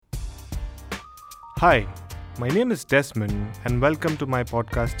Hi, my name is Desmond and welcome to my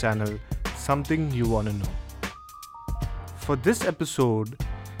podcast channel, Something You Wanna Know. For this episode,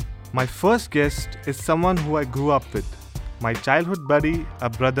 my first guest is someone who I grew up with, my childhood buddy,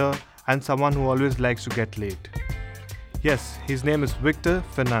 a brother, and someone who always likes to get late. Yes, his name is Victor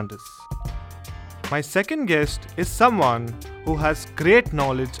Fernandez. My second guest is someone who has great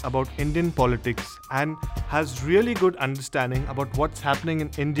knowledge about Indian politics and has really good understanding about what's happening in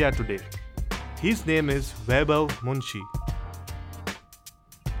India today. His name is Vaibhav Munshi.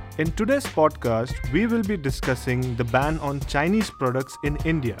 In today's podcast, we will be discussing the ban on Chinese products in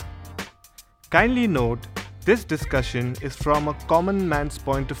India. Kindly note, this discussion is from a common man's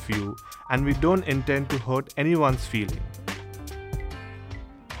point of view and we don't intend to hurt anyone's feeling.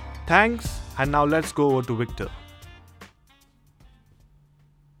 Thanks, and now let's go over to Victor.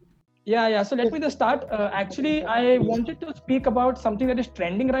 Yeah. So let me just start. Actually, I wanted to speak about something that is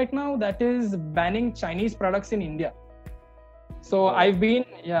trending right now, that is banning Chinese products in India. So I've been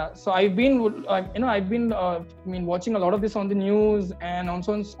watching a lot of this on the news and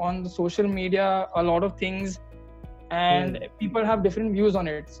also on the social media, a lot of things, and people have different views on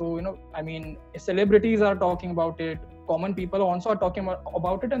it. So, celebrities are talking about it, common people also are talking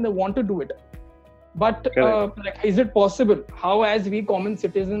about it, and they want to do it. But is it possible? How, as we common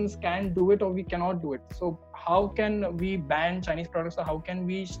citizens, can do it or we cannot do it? So how can we ban Chinese products, or how can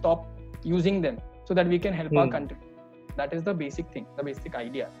we stop using them so that we can help our country? That is the basic thing, the basic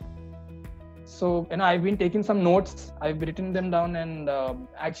idea. So, I've been taking some notes, I've written them down, and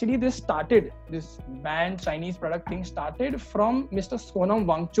actually this ban Chinese product thing started from Mr. Sonam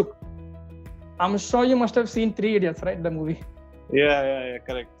Wangchuk. I'm sure you must have seen 3 Idiots, right? The movie. Yeah,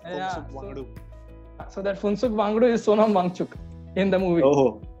 correct. So that Phunsukh Wangdu is Sonam Wangchuk in the movie.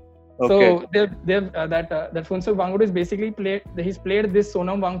 Oh, okay. So that Phunsukh Wangdu is basically he's played this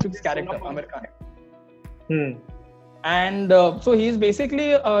Sonam Wangchuk's character, Amir Khan. And so he's basically,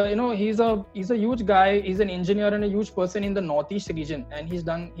 he's a huge guy. He's an engineer and a huge person in the Northeast region, and he's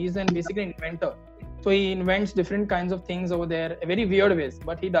basically an inventor. So he invents different kinds of things over there, very weird ways,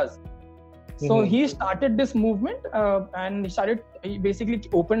 but he does. So he started this movement, and he basically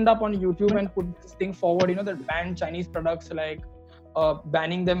opened up on YouTube and put this thing forward, that ban Chinese products, like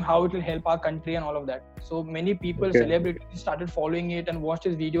banning them, how it will help our country and all of that. So many people, celebrities, started following it and watched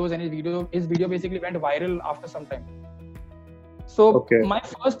his videos, and his video basically went viral after some time. So my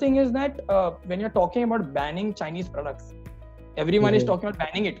first thing is that when you're talking about banning Chinese products, everyone is talking about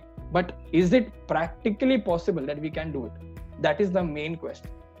banning it, but is it practically possible that we can do it? That is the main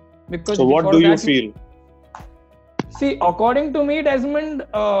question. Because so what do you feel? See, according to me, Desmond,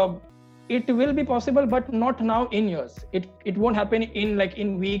 it will be possible, but not now in years. It won't happen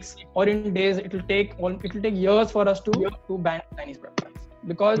in weeks or in days. It will take years for us to ban Chinese products.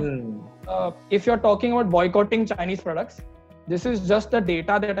 Because if you're talking about boycotting Chinese products, this is just the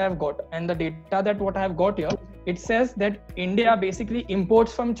data that I've got, and the data that what I have got here, it says that India basically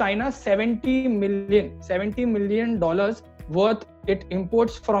imports from China $70 million worth it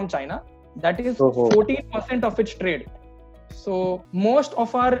imports from China. That is 14% of its trade. So most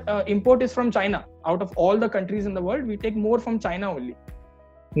of our import is from China. Out of all the countries in the world, we take more from China only.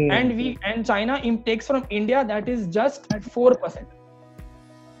 And China takes from India, that is just at 4%.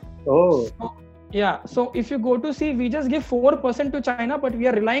 So if you go to see, we just give 4% to China, but we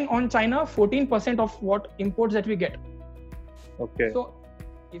are relying on China 14% of what imports that we get. So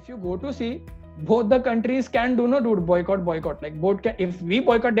if you go to see, both the countries can do boycott. Like if we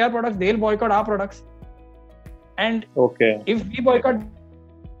boycott their products, they'll boycott our products. And if we boycott,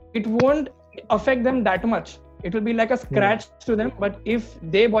 it won't affect them that much. It will be like a scratch to them. But if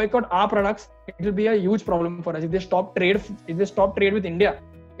they boycott our products, it will be a huge problem for us. If they stop trade with India,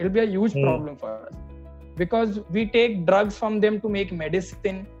 it will be a huge problem for us. Because we take drugs from them to make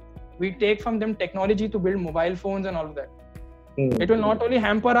medicine. We take from them technology to build mobile phones and all of that. It will not only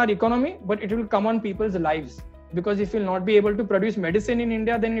hamper our economy, but it will come on people's lives. Because if we'll not be able to produce medicine in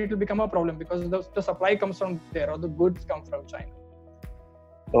India, then it will become a problem, because the supply comes from there, or the goods come from China.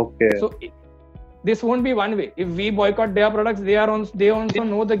 So this won't be one way. If we boycott their products, they also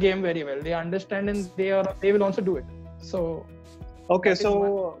know the game very well. They understand, and they will also do it. So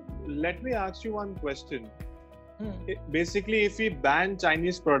let me ask you one question. Basically, if we ban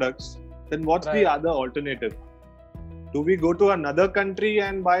Chinese products, then what's the other alternative? Do we go to another country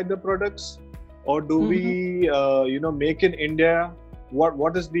and buy the products, or do we, make in India?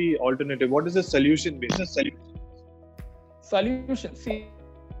 What is the alternative? What is the solution? Solution. See,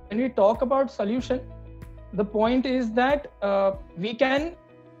 when we talk about solution, the point is that we can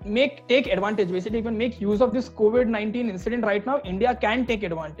take advantage. Basically, we can make use of this COVID-19 incident right now. India can take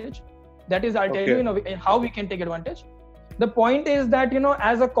advantage That is, I'll tell you in how we can take advantage. The point is that,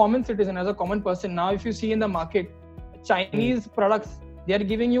 as a common citizen, as a common person, now if you see in the market, Chinese products, they are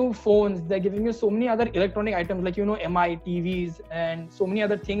giving you phones, they're giving you so many other electronic items like, MI, TVs, and so many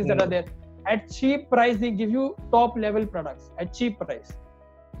other things that are there. At cheap price, they give you top level products at cheap price.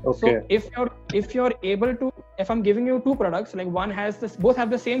 So if you're able to, if I'm giving you two products, like both have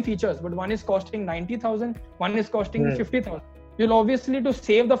the same features, but one is costing 90,000, one is costing 50,000. You'll obviously, to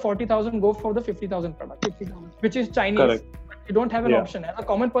save the 40,000, go for the 50,000 product, which is Chinese. Correct. But you don't have an option. As a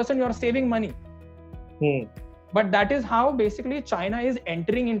common person, you are saving money. But that is how basically China is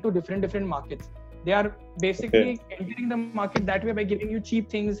entering into different markets. They are basically entering the market that way by giving you cheap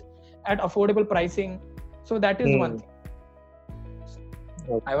things at affordable pricing. So that is one thing.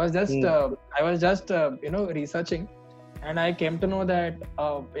 I was just researching, and I came to know that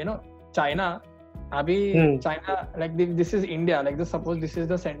China, China, like this is India. Like suppose this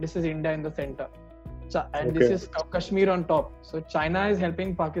is India in the center, and this is Kashmir on top. So China is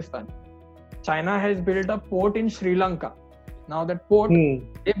helping Pakistan. China has built a port in Sri Lanka. Now that port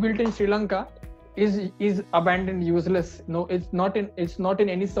they built in Sri Lanka is abandoned, useless. No, it's not in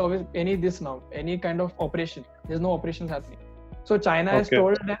any service, any kind of operation. There's no operations happening. So China has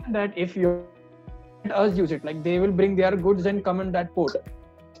told them that if you let us use it, like they will bring their goods and come in that port.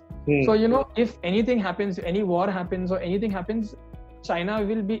 So if anything happens, any war happens or anything happens, China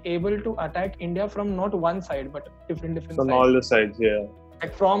will be able to attack India from not one side but different from sides. All the sides,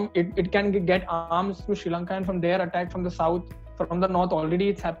 Like from it can get arms to Sri Lanka, and from there attack from the south, from the north already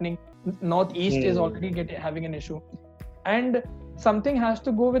it's happening. Northeast is already having an issue, and something has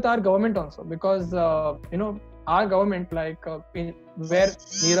to go with our government also, because our government, like where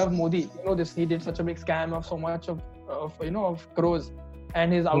Nirav Modi, he did such a big scam of so much of crores,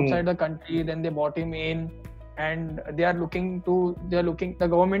 and he's outside the country. Then they bought him in, and the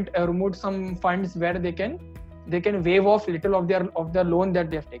government removed some funds where they can waive off little of their loan that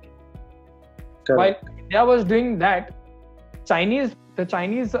they have taken. While India was doing that, the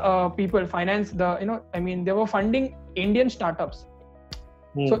Chinese people finance they were funding Indian startups.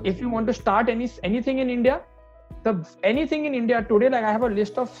 So if you want to start anything in India, anything in India today, like I have a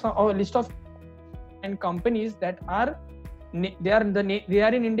list of and companies that are they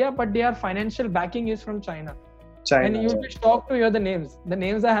are in India, but their financial backing is from China. And you'll be shocked to hear the names. The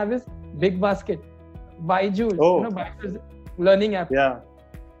names I have is Big Basket, Byju's, Byju's learning app.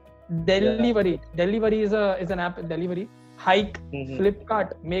 Delivery is an app. Delivery. Hike,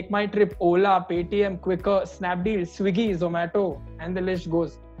 Flipkart, Make My Trip, Ola, Paytm, Quikr, Snapdeal, Swiggy, Zomato, and the list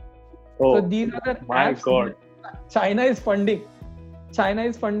goes. So these are the apps. God. China is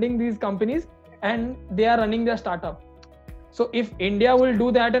funding these companies, and they are running their startup. So if India will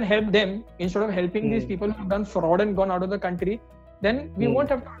do that and help them instead of helping these people who have done fraud and gone out of the country, then we won't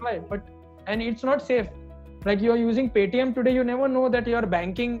have to apply. And it's not safe. Like you're using Paytm today, you never know that you're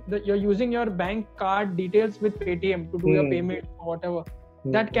using your bank card details with Paytm to do your payment or whatever.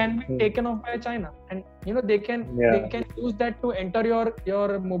 That can be taken off by China, and they can use that to enter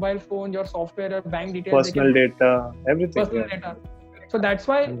your mobile phone, your software, your bank details, personal data, everything. Personal data. So that's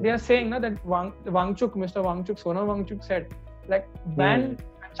why they are saying that Mr. Sonal Wangchuk said, like, ban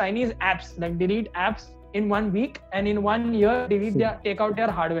Chinese apps, like delete apps in 1 week, and in 1 year take out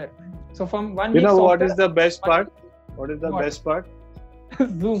their hardware. So from 1 week, what is the best part? Best part?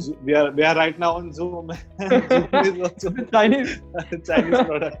 Zoom. We are right now on Zoom. Zoom is also Chinese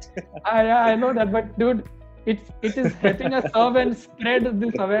product. I know that, but dude, it is helping us serve and spread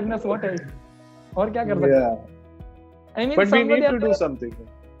this awareness. What else? Or kya kar sakte? I mean, but we need to do something.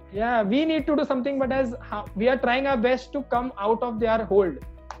 Yeah, we need to do something, but we are trying our best to come out of their hold,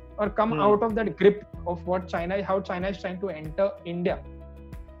 or come out of that grip of how China is trying to enter India.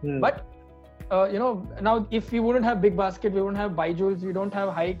 But now if we wouldn't have Big Basket, we wouldn't have Byju's, we don't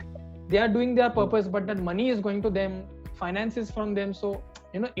have Hike. They are doing their purpose, but that money is going to them, finance is from them. So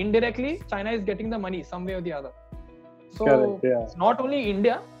indirectly, China is getting the money some way or the other. So not only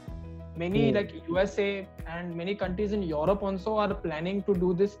India, many like USA and many countries in Europe also are planning to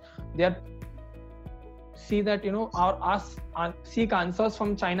do this. They are see that seek answers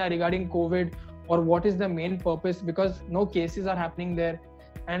from China regarding COVID, or what is the main purpose, because no cases are happening there.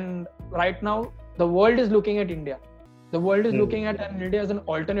 And right now, the world is looking at India. The world is looking at India as an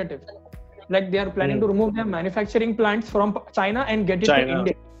alternative. Like they are planning to remove their manufacturing plants from China and get it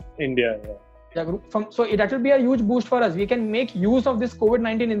to India. So that will be a huge boost for us. We can make use of this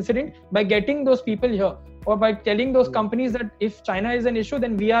COVID-19 incident by getting those people here, or by telling those companies that if China is an issue,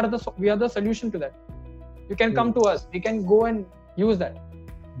 then we are the solution to that. You can come to us. We can go and use that.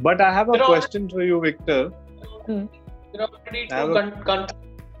 But I have a question for you, Victor.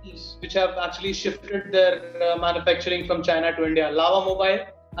 companies which have actually shifted their manufacturing from China to India. Lava Mobile,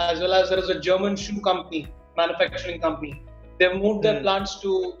 as well as there is a German shoe company, manufacturing company. They've moved their plants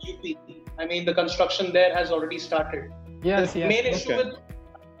to UP. I mean, the construction there has already started. Yes, the main issue with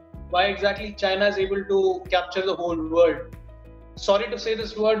why exactly China is able to capture the whole world. Sorry to say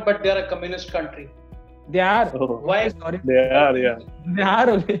this word, but they're a communist country. They are. Why? Sorry. They are, yeah. They are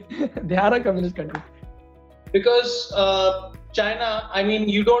only. They are a communist country. Because China, I mean,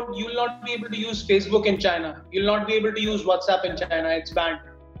 you will not be able to use Facebook in China. You'll not be able to use WhatsApp in China. It's banned.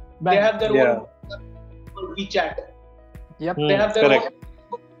 They have their own WeChat. Yep. They have their own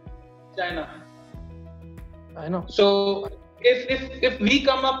China. I know. So if we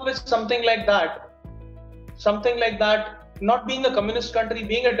come up with something like that, not being a communist country,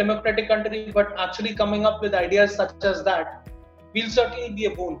 being a democratic country, but actually coming up with ideas such as that, we'll certainly be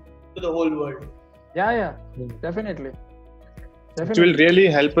a boon to the whole world. Yeah, definitely. It will really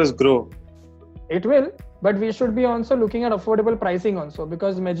help us grow. It will, but we should be also looking at affordable pricing also,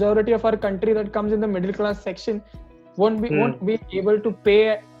 because majority of our country that comes in the middle class section won't be able to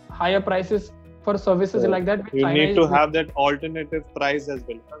pay higher prices for services like that. You need to have that alternative price as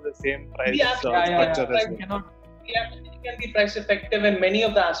well, the same price structure as well. It can be price effective in many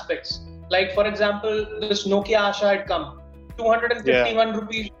of the aspects. Like for example, this Nokia Asha had come, 251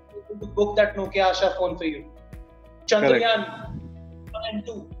 rupees to book that Nokia Asha phone for you. Chandrayaan 1 and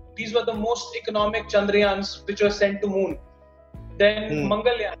 2, these were the most economic Chandrayaans which were sent to moon. Then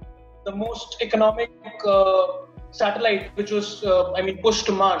Mangalyaan, the most economic satellite which was pushed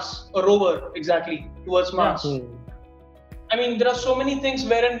to Mars, a rover exactly towards Mars. I mean, there are so many things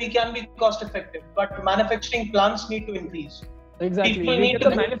wherein we can be cost effective, but manufacturing plants need to increase. Exactly. People need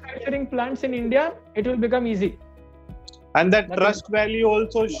the manufacturing plants in India, it will become easy. And that trust value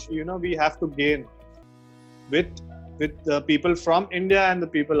also, we have to gain with the people from India and the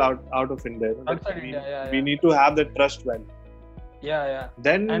people out of India. We need to have that trust value. Yeah.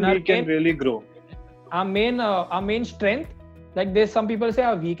 Then we can really grow. Our main strength, like there's some people say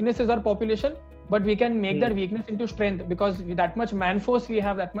our weakness is our population, but we can make that weakness into strength, because with that much man force we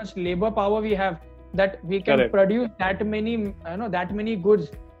have, that much labor power we have, that we can produce that many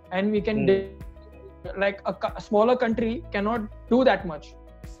goods, and we can like a smaller country cannot do that much.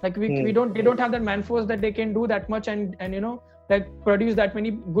 Like they don't have that man force that they can do that much and like produce that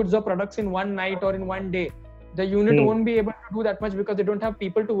many goods or products in one night or in one day. The unit won't be able to do that much because they don't have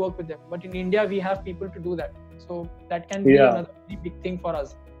people to work with them. But in India, we have people to do that. So that can be another very big thing for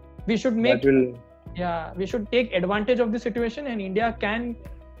us. We should we should take advantage of the situation, and India can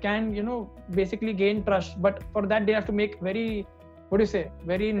basically gain trust. But for that, they have to make very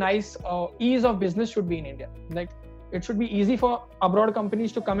nice ease of business should be in India. Like it should be easy for abroad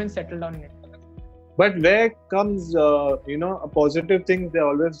companies to come and settle down in India. But where comes a positive thing, there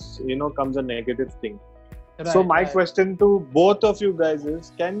always comes a negative thing. So my question to both of you guys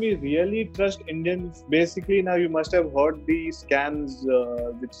is, can we really trust Indians? Basically, now you must have heard the scams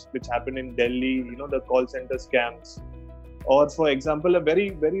which happen in Delhi, the call center scams. Or for example, a very,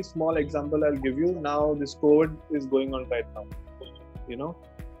 very small example I'll give you. Now this COVID is going on right now,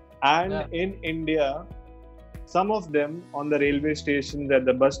 and in India, some of them on the railway stations, at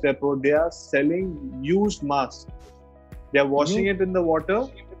the bus depot, they are selling used masks. They are washing it in the water,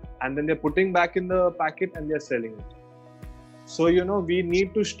 and then they're putting back in the packet and they're selling it. So, we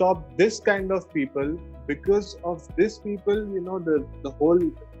need to stop this kind of people. Because of this people, the whole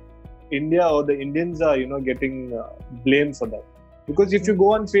India or the Indians are, getting blamed for that. Because if you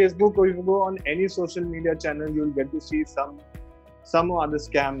go on Facebook or if you go on any social media channel, you'll get to see some other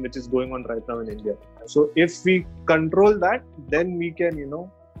scam which is going on right now in India. So if we control that, then we can,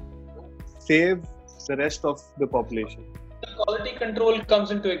 save the rest of the population. The quality control comes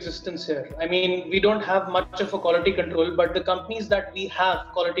into existence here. I mean, we don't have much of a quality control, but the companies that we have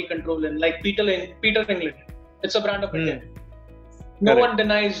quality control in, like Peter England, it's a brand of India. No one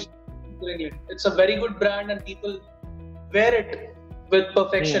denies Peter England. It's a very good brand, and people wear it with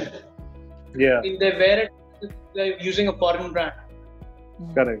perfection. Yeah. If they wear it, they're using a foreign brand.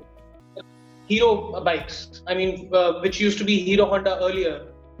 Correct. Hero bikes, which used to be Hero Honda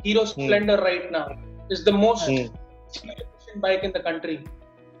earlier. Hero Splendor right now is the most efficient bike in the country,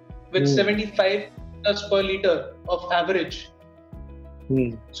 with 75 liters per liter of average.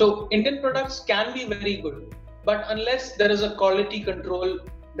 So Indian products can be very good, but unless there is a quality control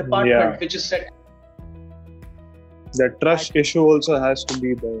department which is set, the trust issue also has to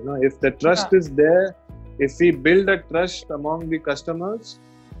be there. If the trust is there, if we build a trust among the customers,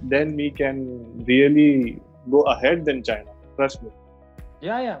 then we can really go ahead than China. Trust me.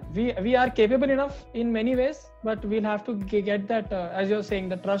 We are capable enough in many ways, but we'll have to get that, as you're saying,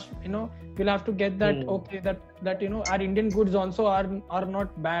 the trust. We'll have to get that. Okay, that our Indian goods also are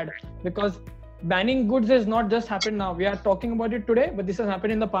not bad, because banning goods has not just happened now. We are talking about it today, but this has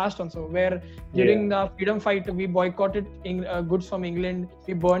happened in the past also, where during the freedom fight we boycotted goods from England.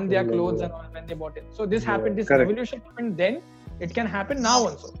 We burned their clothes and all when they bought it. So this happened. This revolution happened then. It can happen now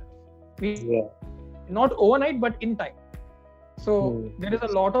also. Not overnight, but in time. So there is a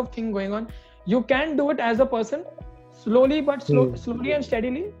lot of thing going on. You can do it as a person, slowly and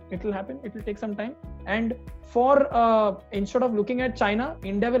steadily. It will happen. It will take some time. And for instead of looking at China,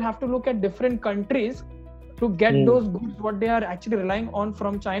 India will have to look at different countries to get those goods what they are actually relying on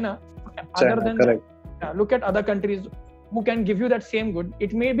from China. Other than that, look at other countries who can give you that same good.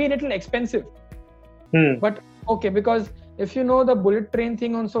 It may be a little expensive, but okay, because if you know the bullet train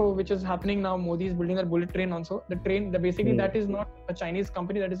thing also, which is happening now, Modi is building a bullet train also. The train, basically that is not a Chinese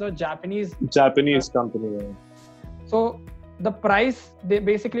company, that is a Japanese company. Yeah. So the price, they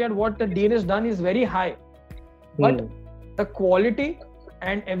basically at what the deal is done is very high, but the quality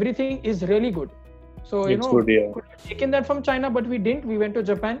and everything is really good. So we could have taken that from China, but we didn't. We went to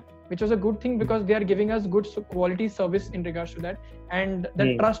Japan, which was a good thing because they are giving us good quality service in regards to that, and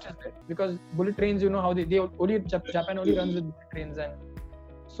the trust is there, because bullet trains, how they only Japan only runs with bullet trains, and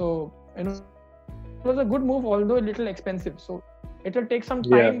so it was a good move, although a little expensive. So it will take some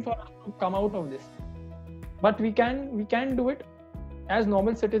time for us to come out of this, but we can do it as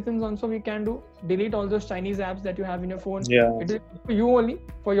normal citizens. Also, we can delete all those Chinese apps that you have in your phone. It will help you only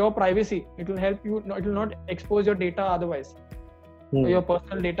for your privacy. It will help you. It will not expose your data otherwise. Your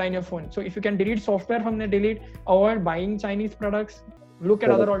personal data in your phone. So if you can delete software from there, avoid buying Chinese products, look at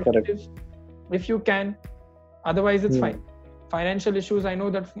other alternatives if you can. Otherwise, it's fine. Financial issues, I know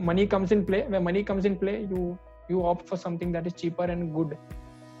that money comes in play. When money comes in play, you opt for something that is cheaper and good,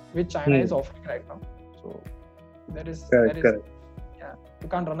 which China is offering right now. So that is you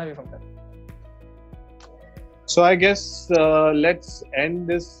can't run away from that. So I guess let's end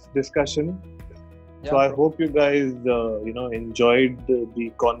this discussion. So I hope you guys, enjoyed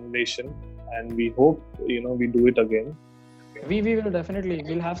the conversation, and we hope, we do it again. We will definitely.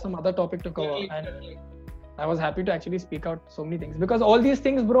 We'll have some other topic to cover, and I was happy to actually speak out so many things, because all these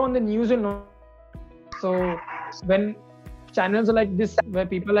things, bro, on the news will not. So when channels like this, where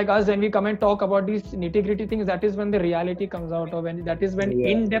people like us, when we come and talk about these nitty-gritty things, that is when the reality comes out, or that is when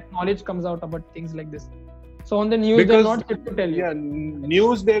in-depth knowledge comes out about things like this. So on the news, they'll not get to tell you. Yeah,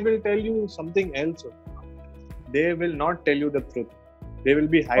 news, they will tell you something else. They will not tell you the truth. They will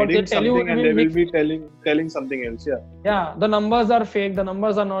be hiding something, and they will be telling something else. Yeah, the numbers are fake. The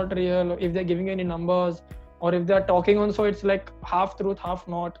numbers are not real. If they're giving you any numbers, or if they're talking on, so it's like half truth, half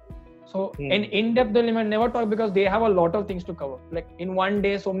not. So in depth, they'll never talk, because they have a lot of things to cover. Like in one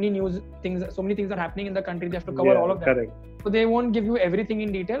day, so many things are happening in the country. They have to cover all of them. Correct. So they won't give you everything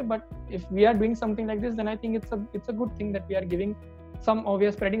in detail. But if we are doing something like this, then I think it's a good thing that we are giving we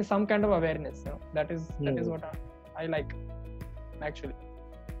are spreading some kind of awareness. That is what I like, actually.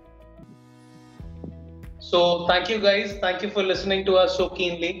 So thank you guys. Thank you for listening to us so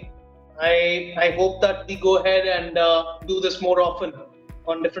keenly. I hope that we go ahead and do this more often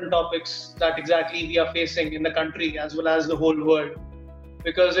on different topics that exactly we are facing in the country as well as the whole world,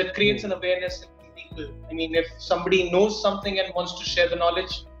 because it creates an awareness in people. I mean, if somebody knows something and wants to share the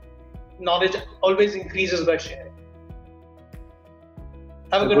knowledge always increases by sharing.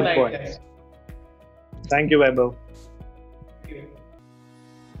 Have a good night, guys. Thank you, Vaibhav.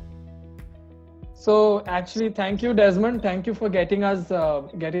 So actually, thank you, Desmond. Thank you for getting us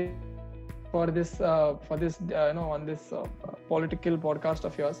on this political podcast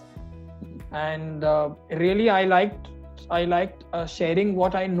of yours. And really, I liked sharing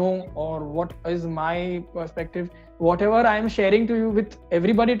what I know, or what is my perspective. Whatever I am sharing to you with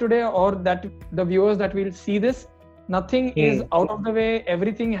everybody today, or that the viewers that will see this, nothing is out of the way.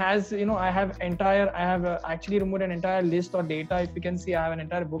 Everything has, I have actually removed an entire list or data. If you can see, I have an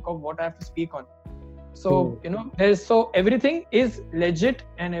entire book of what I have to speak on. So, everything is legit,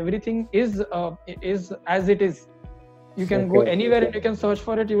 and everything is as it is. You can go anywhere and you can search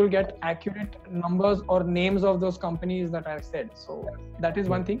for it. You will get accurate numbers or names of those companies that I've said. So that is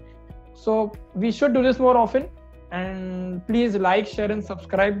one thing. So we should do this more often. And please like, share, and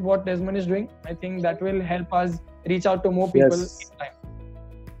subscribe what Desmond is doing. I think that will help us reach out to more people in time.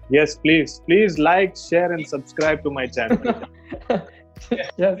 Yes, please like, share, and subscribe to my channel.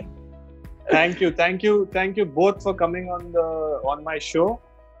 Yes. Thank you both for coming on my show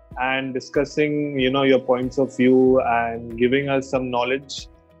and discussing, your points of view and giving us some knowledge.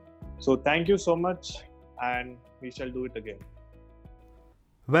 So thank you so much, and we shall do it again.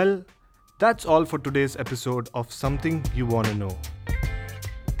 Well, that's all for today's episode of Something You Wanna Know.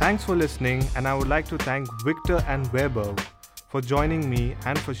 Thanks for listening, and I would like to thank Victor and Weber for joining me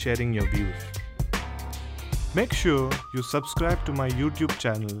and for sharing your views. Make sure you subscribe to my YouTube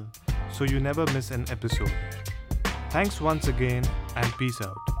channel so you never miss an episode. Thanks once again, and peace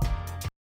out.